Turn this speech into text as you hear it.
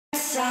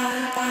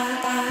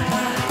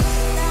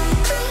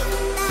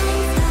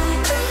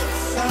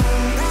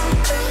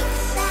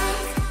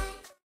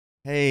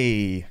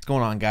Hey, what's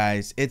going on,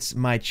 guys? It's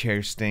My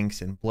Chair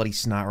Stinks and Bloody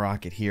Snot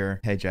Rocket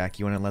here. Hey, Jack,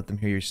 you want to let them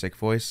hear your sick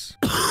voice?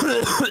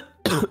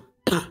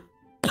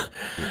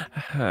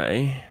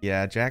 Hi.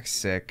 Yeah, Jack's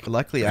sick.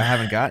 Luckily, I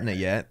haven't gotten it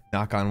yet.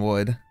 Knock on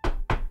wood.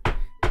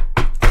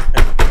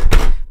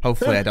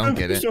 Hopefully I don't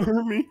get it.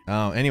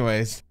 Oh,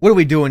 anyways, what are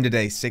we doing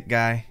today, sick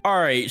guy? All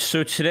right,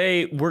 so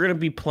today we're gonna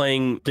be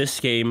playing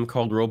this game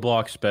called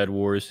Roblox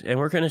Bedwars, and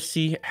we're gonna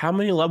see how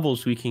many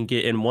levels we can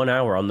get in 1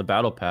 hour on the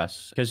battle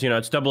pass. Because, you know,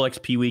 it's double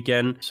XP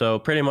weekend, so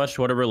pretty much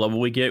whatever level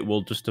we get, we'll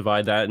just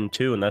divide that in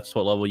two, and that's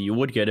what level you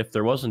would get if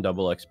there wasn't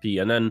double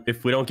XP. And then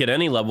if we don't get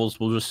any levels,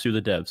 we'll just sue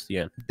the devs. The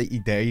end.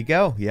 There you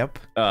go. Yep.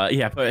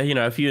 Yeah, but, you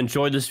know, if you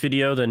enjoyed this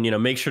video, then, you know,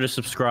 make sure to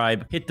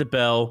subscribe, hit the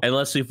bell, and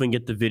let's see if we can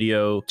get the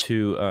video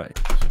to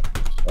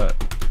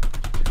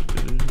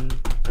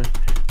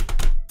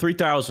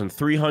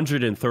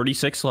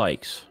 3,336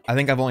 likes. I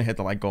think I've only hit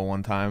the like goal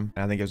one time,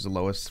 and I think it was the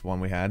lowest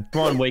one we had.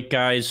 Come on, Wake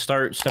guys,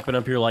 start stepping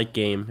up your like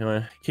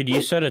game. Could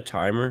you set a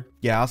timer?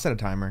 Yeah, I'll set a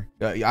timer.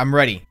 I'm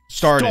ready.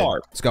 Started.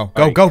 Start. Let's go.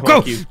 Go, go,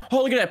 go.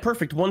 Oh, look at that.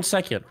 Perfect. 1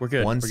 second. We're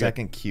good. 1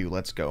 second queue.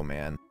 Let's go,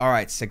 man. All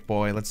right, sick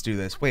boy. Let's do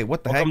this. Wait,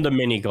 what the heck? Welcome to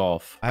mini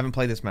golf. I haven't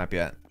played this map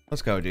yet.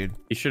 Let's go, dude.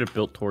 You should have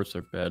built towards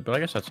their bed, but I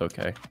guess that's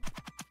okay.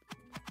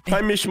 I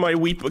miss my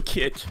Weepa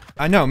kit.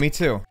 I know, me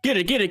too. Get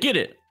it, get it, get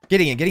it.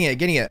 Getting it.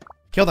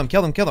 Kill them.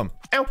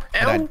 Ow,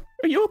 ow.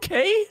 Are you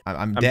okay?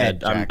 I'm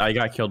dead, Jack. I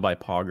got killed by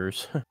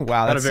poggers.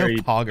 Wow, that's so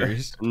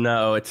poggers.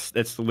 No,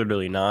 it's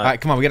literally not. All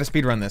right, come on. We got to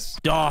speed run this.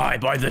 Die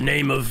by the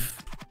name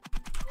of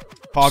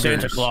Poggers.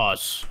 Santa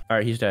Claus. All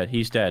right, he's dead.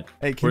 He's dead.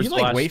 Hey, can you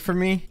like wait for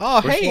me?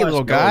 Oh, hey,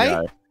 little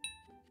guy.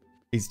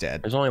 He's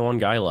dead. There's only one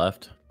guy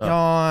left.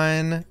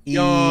 Yawn.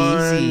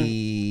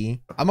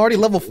 Easy. I'm already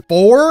level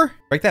 4.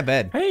 Break that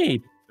bed.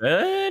 Hey,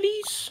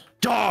 buddies.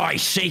 Die,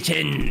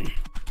 Satan.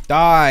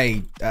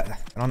 Die. I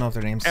don't know if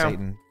their name's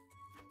Satan.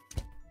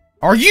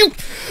 Are you?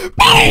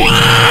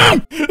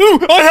 I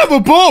have a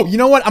bow. You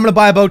know what? I'm gonna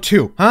buy a bow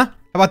too. Huh? How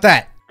about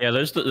that? Yeah,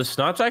 there's the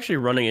snot's actually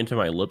running into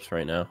my lips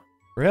right now.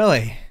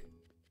 Really?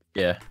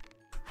 Yeah.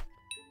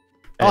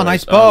 Anyways, oh,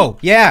 nice bow.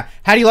 Yeah.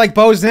 How do you like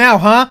bows now,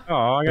 huh?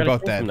 Oh, I got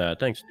both that.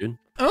 Thanks, dude.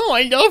 Oh,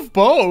 I love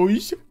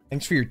bows.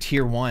 Thanks for your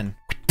tier 1.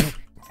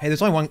 Hey,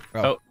 there's only one.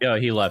 Oh, yeah,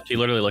 he left. He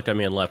literally looked at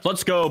me and left.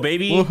 Let's go,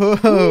 baby.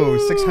 Whoa,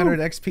 600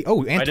 XP.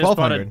 Oh, and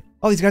 1,200.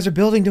 Oh, these guys are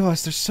building to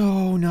us. They're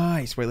so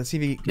nice. Wait, let's see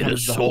if he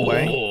comes the whole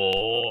way.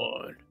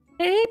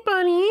 Hey,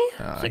 buddy.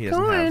 He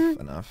doesn't have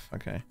enough.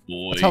 Okay.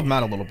 Let's help him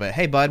out a little bit.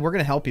 Hey, bud, we're going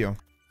to help you.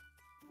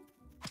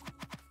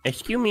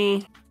 Excuse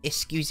me.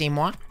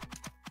 Excusez-moi.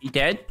 You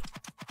dead?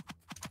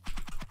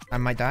 I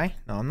might die.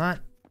 No, I'm not.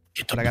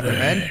 But I got the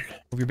bed.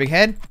 Move your big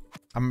head.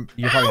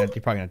 You're probably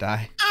gonna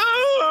die.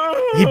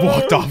 He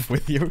walked off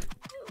with you.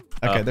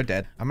 Okay, they're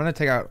dead. I'm gonna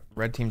take out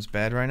red team's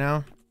bed right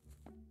now.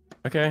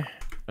 Okay,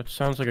 that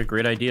sounds like a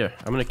great idea.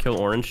 I'm gonna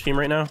kill orange team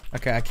right now.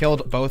 Okay, I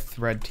killed both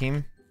red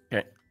team.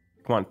 Okay,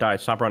 come on, die.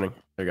 Stop running.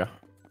 There you go.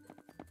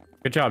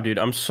 Good job, dude.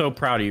 I'm so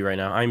proud of you right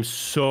now. I'm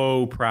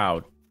so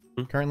proud.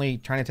 Currently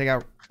trying to take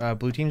out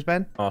blue team's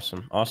bed.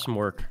 Awesome. Awesome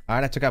work. All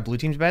right, I took out blue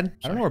team's bed.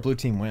 I don't know where blue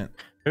team went.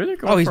 Maybe they're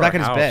going oh, he's back at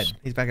his bed.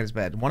 He's back at his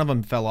bed. One of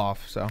them fell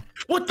off, so.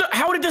 What the?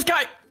 How did this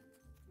guy?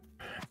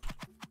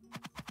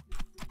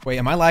 Wait,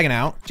 am I lagging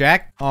out?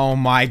 Jack? Oh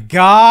my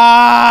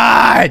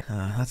god!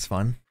 That's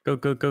fun. Go,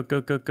 go, go,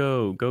 go, go,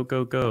 go, go,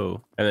 go,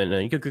 go. And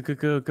then go, go, go,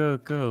 go, go,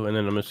 go. And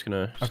then I'm just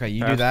gonna. Okay,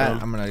 you do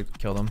that. I'm gonna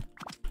kill them.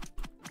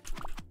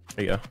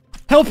 There you go.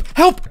 Help!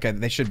 Help! Okay,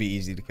 they should be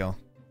easy to kill.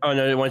 Oh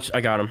no, once I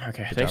got him.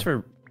 Okay, thanks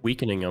for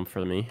weakening them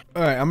for me.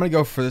 All right, I'm gonna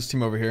go for this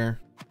team over here.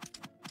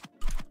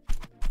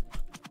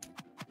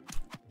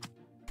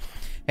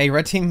 Hey,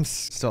 red team's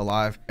still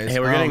alive. Hey,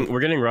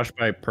 we're getting rushed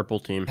by purple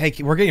team. Hey,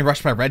 we're getting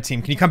rushed by red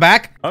team. Can you come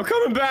back? I'm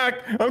coming back.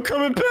 I'm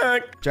coming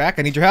back. Jack,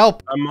 I need your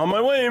help. I'm on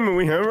my way.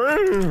 We have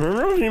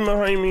a team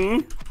behind me.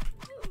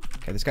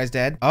 Okay, this guy's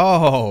dead.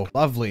 Oh,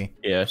 lovely.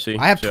 Yeah, see.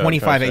 I have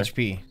 25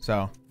 HP,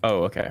 so.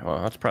 Oh, okay.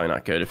 Well, that's probably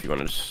not good if you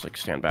want to just like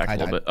stand back a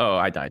little bit. Oh,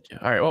 I died too.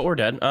 All right, well, we're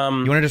dead. You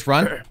want to just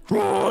run?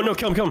 Oh no,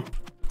 kill him, kill him.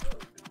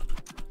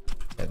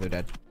 Yeah, they're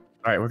dead.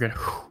 All right, we're good.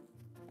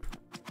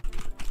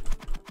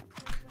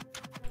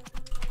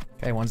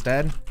 Okay, one's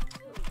dead.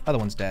 Other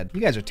one's dead.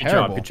 You guys are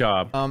terrible. Good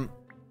job. I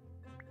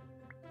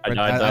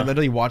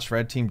literally watched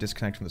red team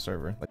disconnect from the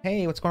server. Like,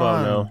 hey, what's going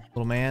on,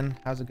 little man?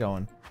 How's it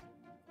going?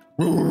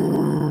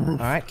 All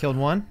right, killed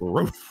one.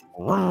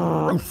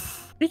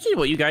 This is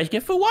what you guys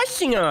get for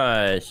watching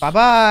us. Bye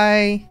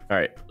bye. All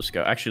right, let's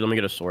go. Actually, let me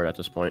get a sword at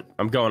this point.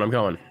 I'm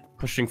going.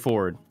 Pushing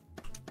forward.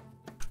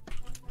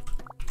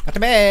 Got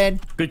the bed.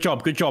 Good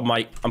job,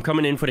 Mike. I'm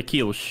coming in for the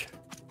kills.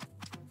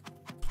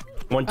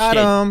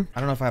 Adam. I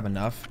don't know if I have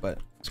enough, but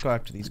let's go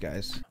after these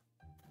guys.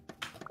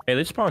 Hey,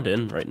 they spawned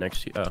in right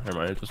next to you. Oh, never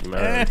mind. It doesn't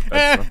matter.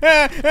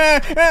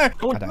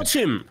 Don't touch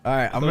him. All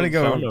right, I'm gonna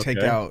go take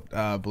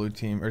out blue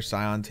team or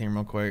Scion team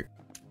real quick.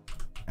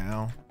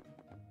 Ow.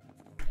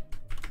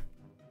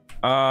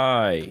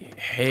 I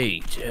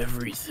hate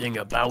everything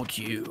about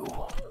you.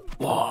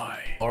 Why?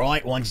 All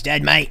right, one's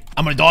dead, mate.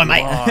 I'm gonna die,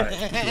 mate.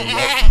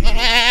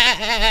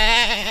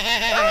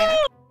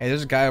 Hey,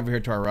 there's a guy over here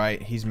to our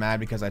right. He's mad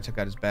because I took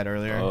out his bed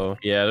earlier. Oh,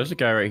 yeah, there's a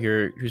guy right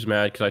here who's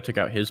mad because I took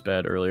out his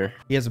bed earlier.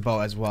 He has a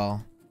bow as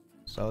well.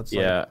 So it's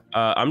yeah,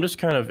 I'm just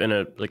kind of in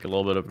a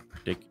little bit of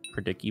a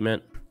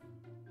predicament.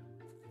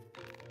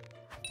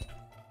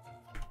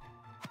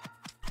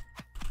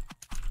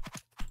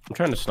 I'm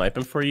trying to snipe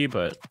him for you,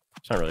 but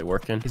it's not really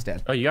working. He's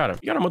dead. Oh, you got him.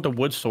 You got him with the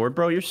wood sword,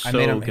 bro. You're so I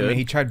made him, good.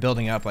 he tried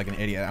building up like an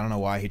idiot. I don't know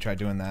why he tried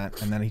doing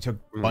that. And then he took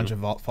a bunch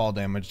of fall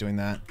damage doing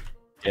that.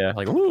 Yeah,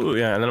 like ooh,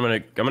 yeah. And then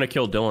I'm gonna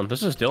kill Dylan.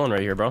 This is Dylan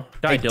right here, bro.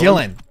 Die, hey,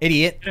 Dylan,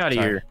 idiot. Get out of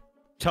here.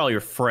 Tell your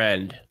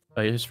friend.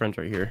 Oh, his friend's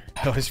right here.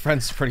 Oh, his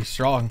friend's pretty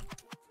strong.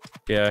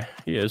 Yeah,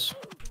 he is.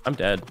 I'm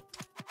dead.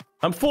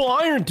 I'm full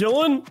iron,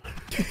 Dylan.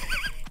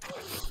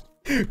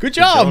 Good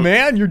job,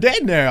 man. You're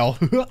dead now.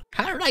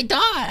 How did I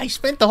die? I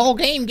spent the whole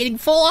game getting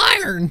full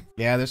iron.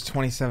 Yeah, there's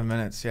 27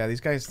 minutes. Yeah, these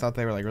guys thought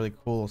they were like really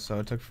cool, so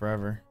it took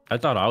forever. I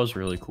thought I was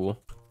really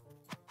cool.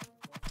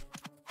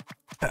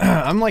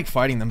 I'm like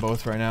fighting them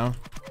both right now.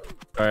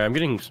 All right, I'm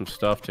getting some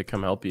stuff to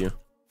come help you.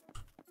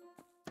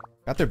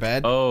 Got their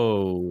bed.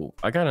 Oh,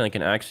 I got like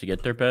an axe to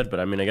get their bed, but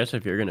I mean, I guess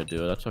if you're gonna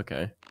do it, that's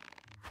okay.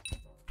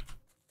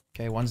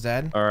 Okay, one's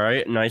dead. All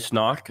right, nice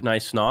knock,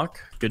 nice knock.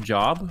 Good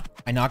job.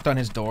 I knocked on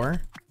his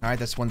door. All right,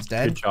 this one's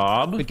dead. Good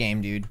job. Good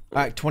game, dude.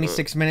 All right,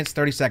 26 minutes,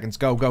 30 seconds.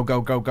 Go, go, go,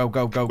 go, go,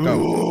 go, go,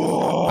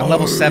 go. I'm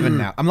level 7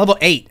 now. I'm level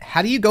 8.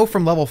 How do you go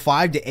from level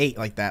 5 to 8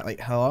 like that? Like,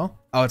 hello?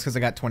 Oh, it's because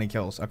I got 20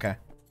 kills. Okay.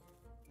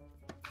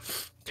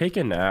 Take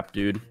a nap,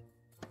 dude.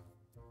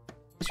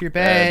 It's your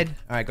bed.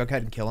 All right, go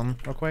ahead and kill him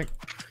real quick.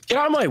 Get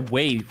out of my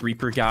way,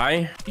 Reaper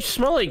guy. You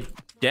smell like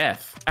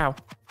death. Ow.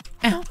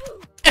 Ow.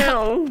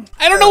 Ow.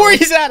 I don't know where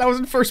he's at. I was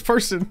in first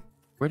person.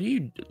 Where do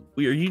you...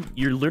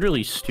 You're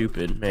literally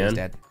stupid, man. He's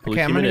dead.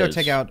 Okay, I'm gonna go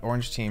take out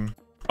orange team.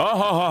 Oh, ha,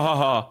 ha, ha,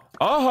 ha.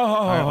 Oh, ha, ha,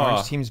 All right, ha.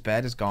 orange team's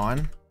bed is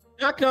gone.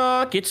 Knock,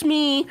 knock. It's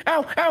me.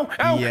 Ow, ow,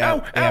 ow, Yeah,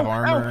 ow, they have ow,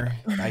 armor.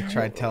 I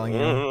tried telling you.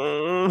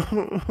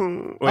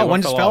 Wait, Oh,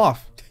 one just fell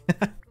off.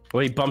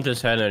 Well, he bumped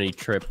his head and he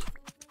tripped.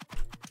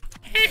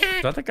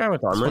 Is that the guy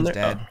with armor in there?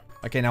 Dead.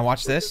 Okay, now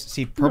watch this.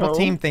 See, purple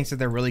team thinks that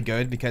they're really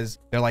good because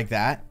they're like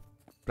that.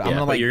 But I'm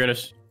gonna like you're gonna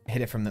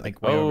hit it from the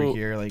like way over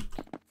here, like.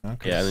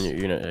 Okay. Yeah, and then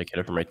you're gonna like, hit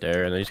it from right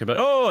there, and then he's gonna be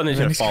like, oh, and then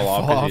he's gonna fall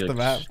off the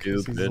map.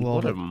 Stupid.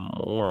 What a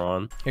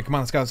moron. Here, come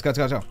on, let's go, let's go, let's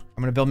go, let's go.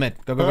 I'm gonna build mid.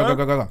 Go, go, go, go,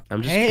 go, go, go.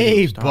 I'm just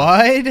hey,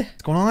 bud.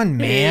 What's going on,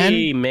 man?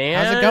 Hey,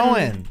 man. How's it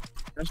going?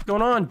 What's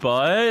going on,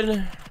 bud?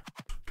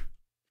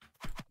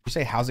 You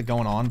say, how's it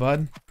going on,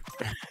 bud?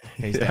 Okay,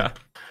 he's dead.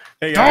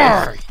 Hey,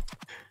 guys.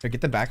 Here,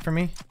 get them back for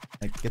me.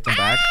 Like, get them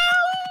back.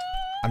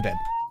 I'm dead.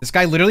 This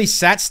guy literally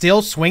sat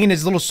still, swinging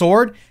his little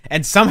sword,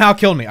 and somehow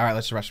killed me. All right,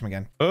 let's rush him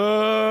again. I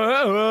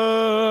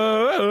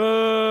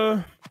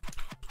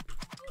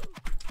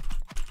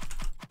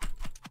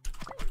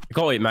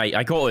got it, mate.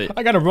 I got it.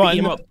 I gotta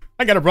run.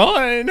 I gotta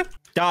run.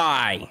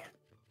 Die.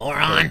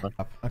 Moron.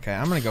 Okay,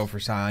 I'm gonna go for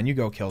Scion. You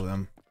go kill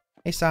them.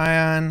 Hey,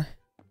 Scion.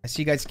 I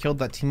see you guys killed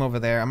that team over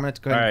there. I'm gonna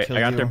go ahead and kill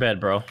you. I got their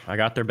bed, bro. I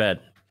got their bed.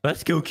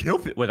 Let's go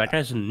kill it. Wait, that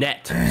guy's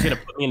net. He's gonna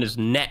put me in his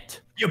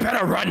net. You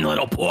better run,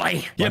 little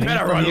boy. You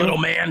better run, little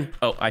man.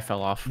 Oh, I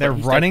fell off. They're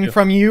running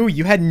from you?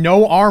 You had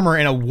no armor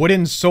and a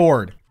wooden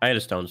sword. I had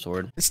a stone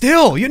sword.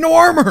 Still, you had no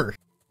armor.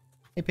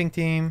 Hey, pink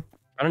team.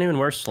 I don't even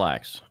wear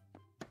slacks.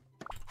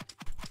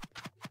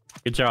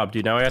 Good job,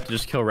 dude. Now I have to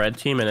just kill red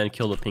team and then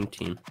kill the pink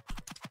team.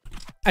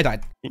 I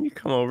died. Can you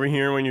come over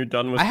here when you're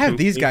done with I have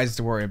these guys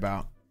to worry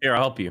about. Here,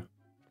 I'll help you.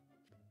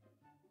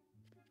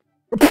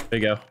 There you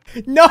go.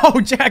 No,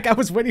 Jack, I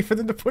was waiting for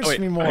them to push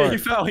me more. He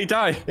fell. He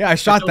died. Yeah, I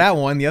shot that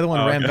one. The other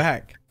one ran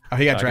back. Oh,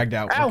 he got dragged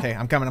out. Ow. Okay,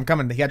 I'm coming. I'm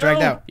coming. He got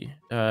dragged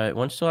out.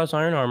 One still has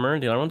iron armor.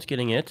 The other one's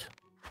getting it.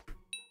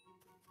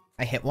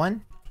 I hit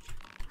one.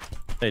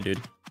 Hey, dude.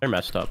 They're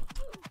messed up.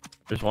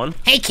 There's one.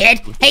 Hey,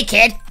 kid. Hey,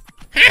 kid.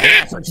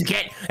 That's what you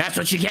get. That's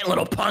what you get,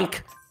 little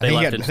punk. I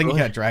think he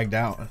got dragged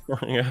out.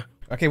 Yeah.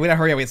 Okay, we gotta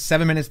hurry up. We have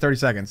 7 minutes, 30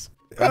 seconds.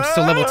 I'm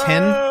still level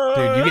 10.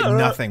 Dude, you get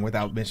nothing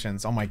without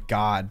missions. Oh my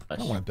god. I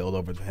don't want to build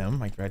over to him.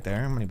 Like right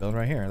there. I'm gonna build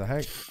right here. The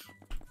heck?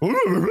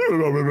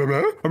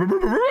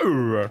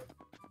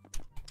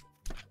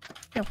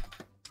 That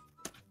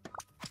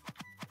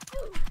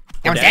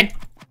one's dead.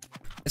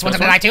 This one's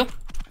gonna die too.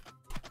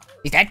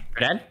 He's dead.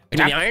 You're dead? Give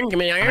me the iron. Give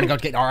me the I'm iron. gonna go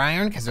get our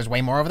iron because there's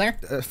way more over there.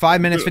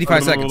 5 minutes,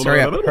 55 seconds.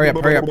 Hurry up. Hurry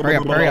up. Hurry up. Hurry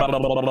up. Hurry up.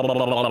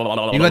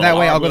 You go that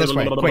way. I'll go this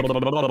way. Quick.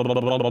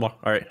 All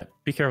right.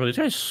 Be careful. These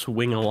guys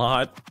swing a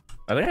lot.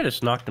 I think I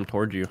just knocked him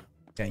towards you.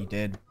 Yeah, you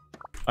did.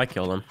 I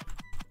killed him.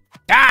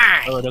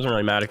 Die! Oh, it doesn't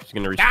really matter because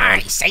he's gonna Die,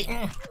 respawn.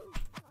 Satan!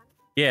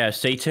 Yeah,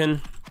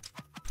 Satan.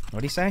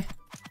 What'd he say?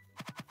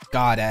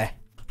 God,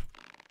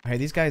 Hey,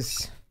 these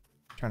guys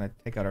trying to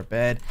take out our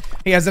bed.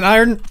 He has an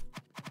iron.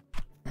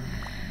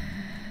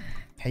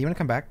 Hey, you wanna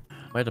come back?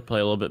 I have to play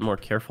a little bit more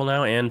careful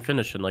now and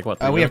finish in like what?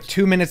 We have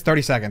 2 minutes,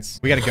 30 seconds.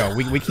 We gotta go.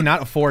 We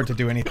cannot afford to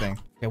do anything.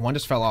 Okay, one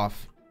just fell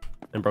off.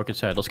 And broke his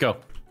head. Let's go.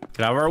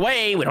 Get out of our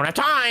way. We don't have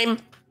time.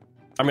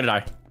 I'm gonna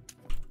die.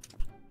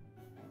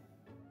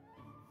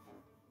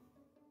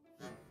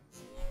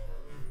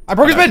 I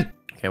broke his bed.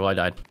 Okay, well I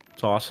died.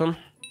 It's awesome.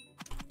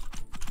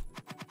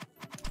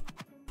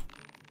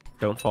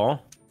 Don't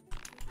fall.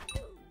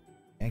 Okay,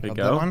 There you got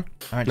go. that one.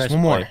 All right, Nice just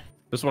one more. play.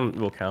 This one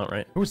will count,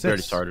 right? Who's We already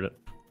this? started it.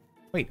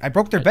 Wait, I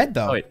broke their bed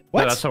though. Oh, wait.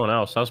 What? No, that's someone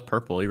else. That was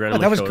purple. He Oh,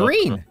 randomly that was showed up.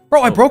 green.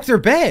 Bro, I Oh. broke their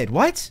bed.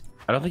 What?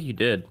 I don't think you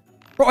did.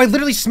 Bro, I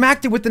literally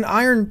smacked it with an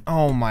iron.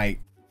 Oh my.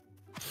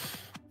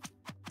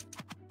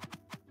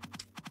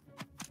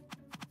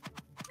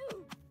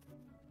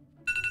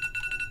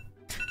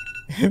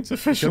 It's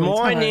officially Good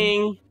time.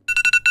 morning.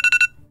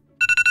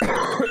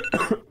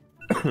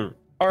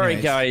 All right,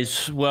 Nice.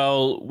 guys.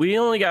 Well, we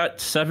only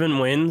got 7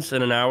 wins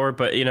in an hour,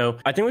 but you know,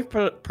 I think we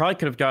probably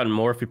could have gotten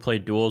more if we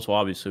played duels. Well,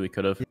 obviously we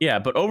could have. Yeah,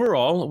 but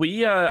overall,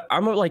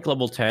 I'm at like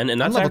level 10,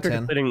 and that's level after 10.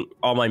 completing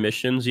all my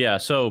missions. Yeah,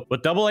 so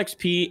with double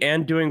XP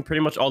and doing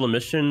pretty much all the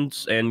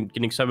missions and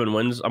getting 7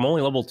 wins, I'm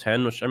only level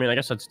 10, which I mean, I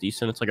guess that's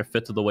decent. It's like a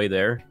fifth of the way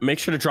there. Make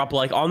sure to drop a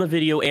like on the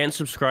video and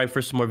subscribe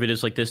for some more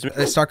videos like this.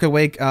 Star Code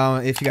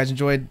Waike, if you guys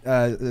enjoyed,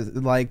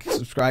 like,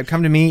 subscribe.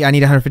 Come to me. I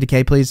need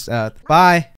 150K, please. Bye.